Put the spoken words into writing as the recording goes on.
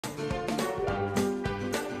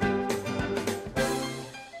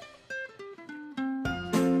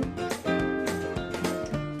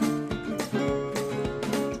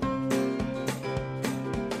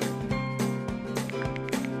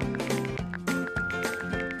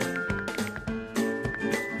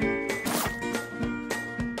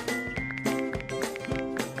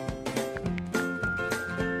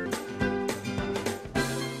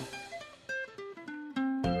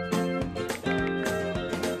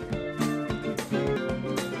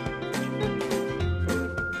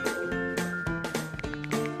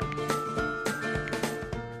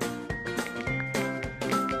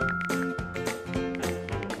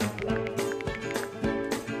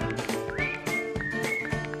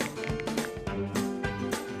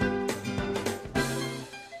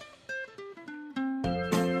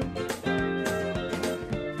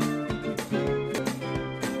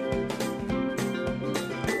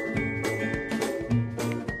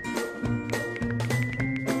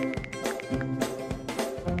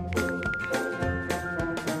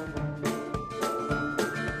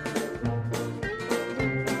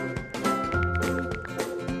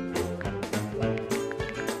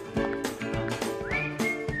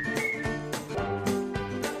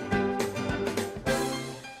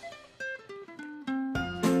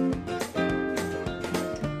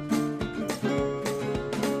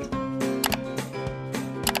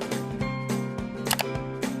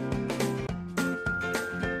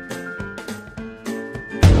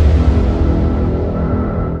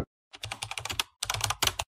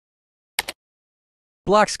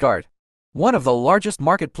LunarBloxYToriginal, one of the largest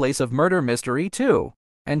marketplace of murder mystery too.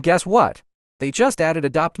 And guess what? They just added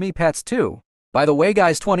Adopt Me Pets too. By the way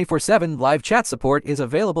guys, 24/7 live chat support is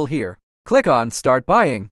available here. Click on Start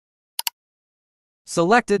Buying.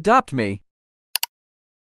 Select Adopt Me.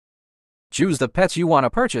 Choose the pets you want to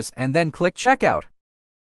purchase and then click Checkout.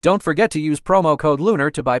 Don't forget to use promo code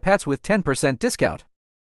LUNAR to buy pets with 10% discount.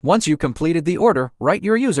 Once you completed the order, write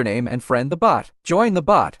your username and friend the bot. Join the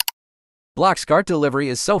bot. LunarBloxYToriginal delivery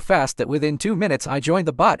is so fast that within 2 minutes I joined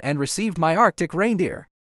the bot and received my Arctic reindeer.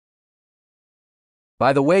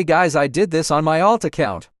 By the way guys, I did this on my alt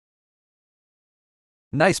account.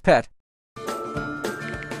 Nice pet.